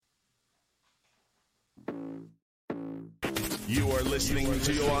You are listening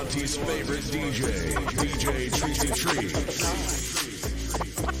to your auntie's favorite DJ, DJ Tracy Tree.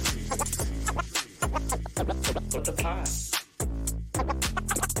 What the pie?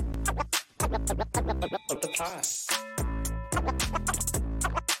 What the pie?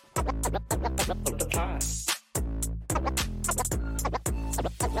 What the pie?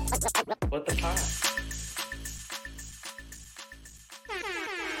 What the pie?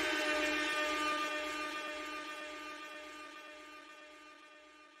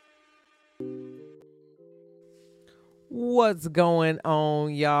 What's going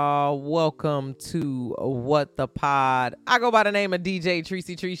on, y'all? Welcome to What the Pod. I go by the name of DJ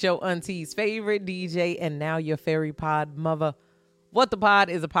Tracy Tree, Show auntie's favorite DJ, and now your fairy pod mother. What the Pod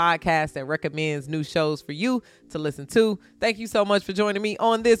is a podcast that recommends new shows for you to listen to. Thank you so much for joining me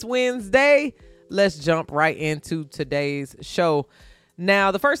on this Wednesday. Let's jump right into today's show.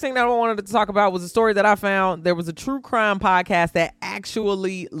 Now, the first thing that I wanted to talk about was a story that I found. There was a true crime podcast that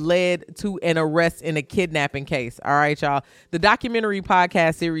actually led to an arrest in a kidnapping case. All right, y'all. The documentary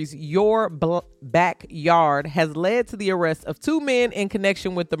podcast series Your Backyard has led to the arrest of two men in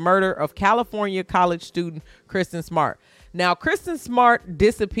connection with the murder of California college student Kristen Smart. Now, Kristen Smart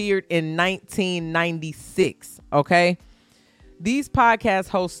disappeared in 1996, okay? These podcast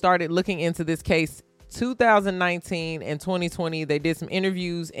hosts started looking into this case 2019 and 2020. They did some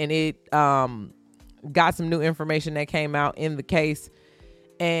interviews and it got some new information that came out in the case,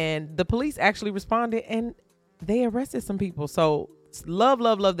 and the police actually responded and they arrested some people. So love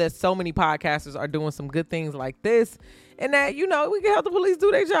that so many podcasters are doing some good things like this, and that, you know, we can help the police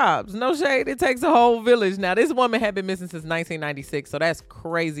do their jobs. No shade, it takes a whole village. Now, this woman had been missing since 1996, so that's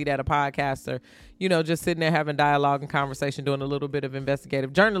crazy that a podcaster, you know, just sitting there having dialogue and conversation, doing a little bit of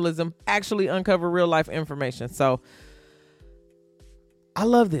investigative journalism, actually uncover real life information. So I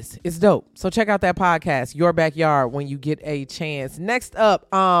love this. It's dope. So check out that podcast, Your Backyard, when you get a chance. Next up,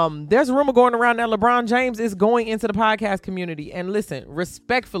 there's a rumor going around that LeBron James is going into the podcast community. And listen,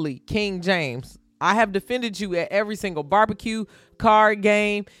 respectfully, King James, I have defended you at every single barbecue, card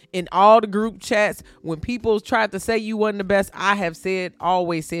game, in all the group chats. When people tried to say you wasn't the best, I have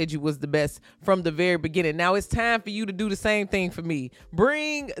always said you was the best from the very beginning. Now it's time for you to do the same thing for me.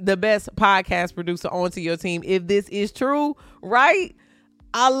 Bring the best podcast producer onto your team if this is true, right?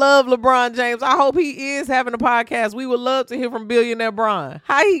 I love LeBron James. I hope he is having a podcast. We would love to hear from Billionaire Bron.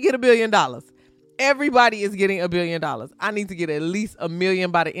 How he get $1 billion? Everybody is getting $1 billion. I need to get at least $1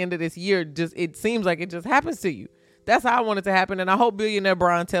 million by the end of this year. It seems like it just happens to you. That's how I want it to happen. And I hope Billionaire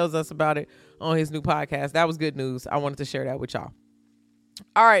Bron tells us about it on his new podcast. That was good news. I wanted to share that with y'all.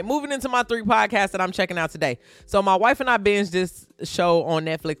 All right, moving into my 3 podcasts that I'm checking out today. So my wife and I binged this show on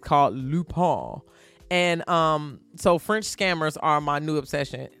Netflix called Lupin. And so French scammers are my new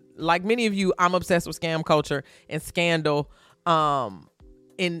obsession. Like many of you, I'm obsessed with scam culture and scandal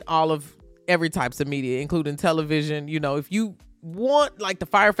in all of every types of media, including television. You know, if you want like the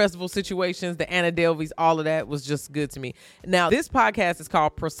Fire Festival situations, the Anna Delveys, all of that was just good to me. Now, this podcast is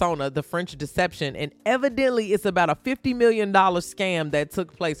called Persona, the French Deception, and evidently it's about a $50 million scam that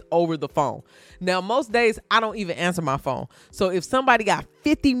took place over the phone. Now, most days I don't even answer my phone. So if somebody got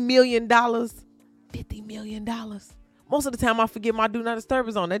 $50 million, most of the time I forget my do not disturb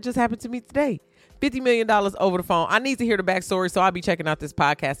is on. That just happened to me today. $50 million over the phone. I need to hear the backstory, so I'll be checking out this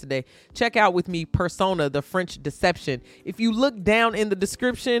podcast today. Check out with me Persona, the French Deception. If you look down in the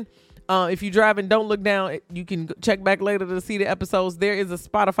description, if you drive and don't look down, you can check back later to see the episodes. There is a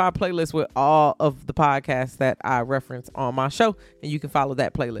Spotify playlist with all of the podcasts that I reference on my show, and you can follow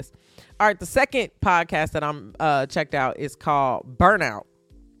that playlist. All right, the second podcast that I'm checked out is called Burnout.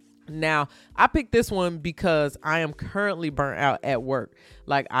 Now, I picked this one because I am currently burnt out at work.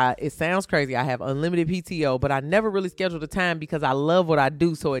 Like, it sounds crazy. I have unlimited PTO, but I never really schedule the time because I love what I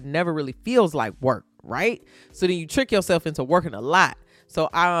do, so it never really feels like work, right? So then you trick yourself into working a lot. So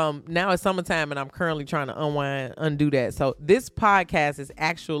now it's summertime, and I'm currently trying to undo that. So this podcast is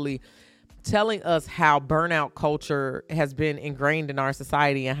actually telling us how burnout culture has been ingrained in our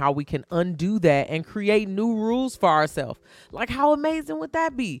society and how we can undo that and create new rules for ourselves. Like, how amazing would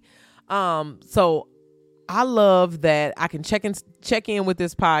that be? So I love that I can check in with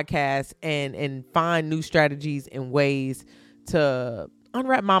this podcast and find new strategies and ways to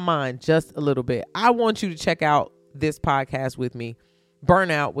unwrap my mind just a little bit. I want you to check out this podcast with me,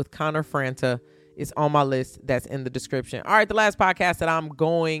 Burnout with Connor Franta. It's on my list. That's in the description. All right, the last podcast that I'm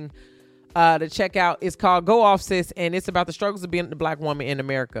going to check out is called Go Off Sis, and it's about the struggles of being the Black woman in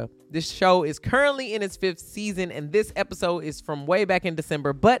America. This show is currently in its 5th season, and this episode is from way back in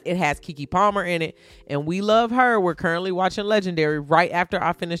December, but it has Keke Palmer in it, and we love her. We're currently watching Legendary. Right after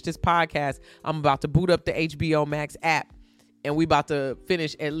I finish this podcast, I'm about to boot up the HBO Max app And we about to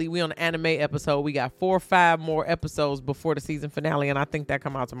finish, at least we on the anime episode. We got 4 or 5 more episodes before the season finale, and I think that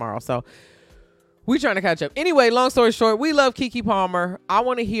come out tomorrow. So we trying to catch up. Anyway, long story short, we love Keke Palmer. I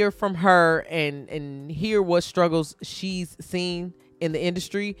want to hear from her and hear what struggles she's seen in the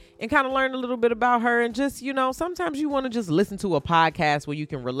industry and kind of learn a little bit about her. And just, you know, sometimes you want to just listen to a podcast where you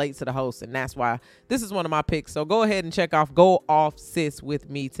can relate to the host. And that's why this is one of my picks. So go ahead and check off Go Off Sis with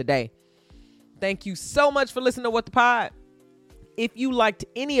me today. Thank you so much for listening to What the Pod. If you liked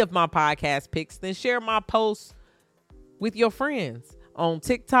any of my podcast picks, then share my posts with your friends on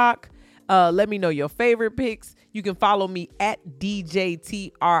TikTok. Let me know your favorite picks. You can follow me at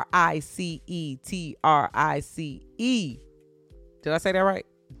DJTRICETRICE. Did I say that right?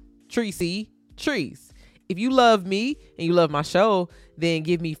 Treese. If you love me and you love my show, then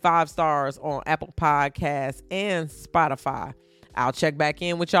give me 5 stars on Apple Podcasts and Spotify. I'll check back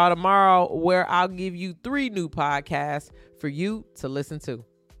in with y'all tomorrow where I'll give you 3 new podcasts for you to listen to.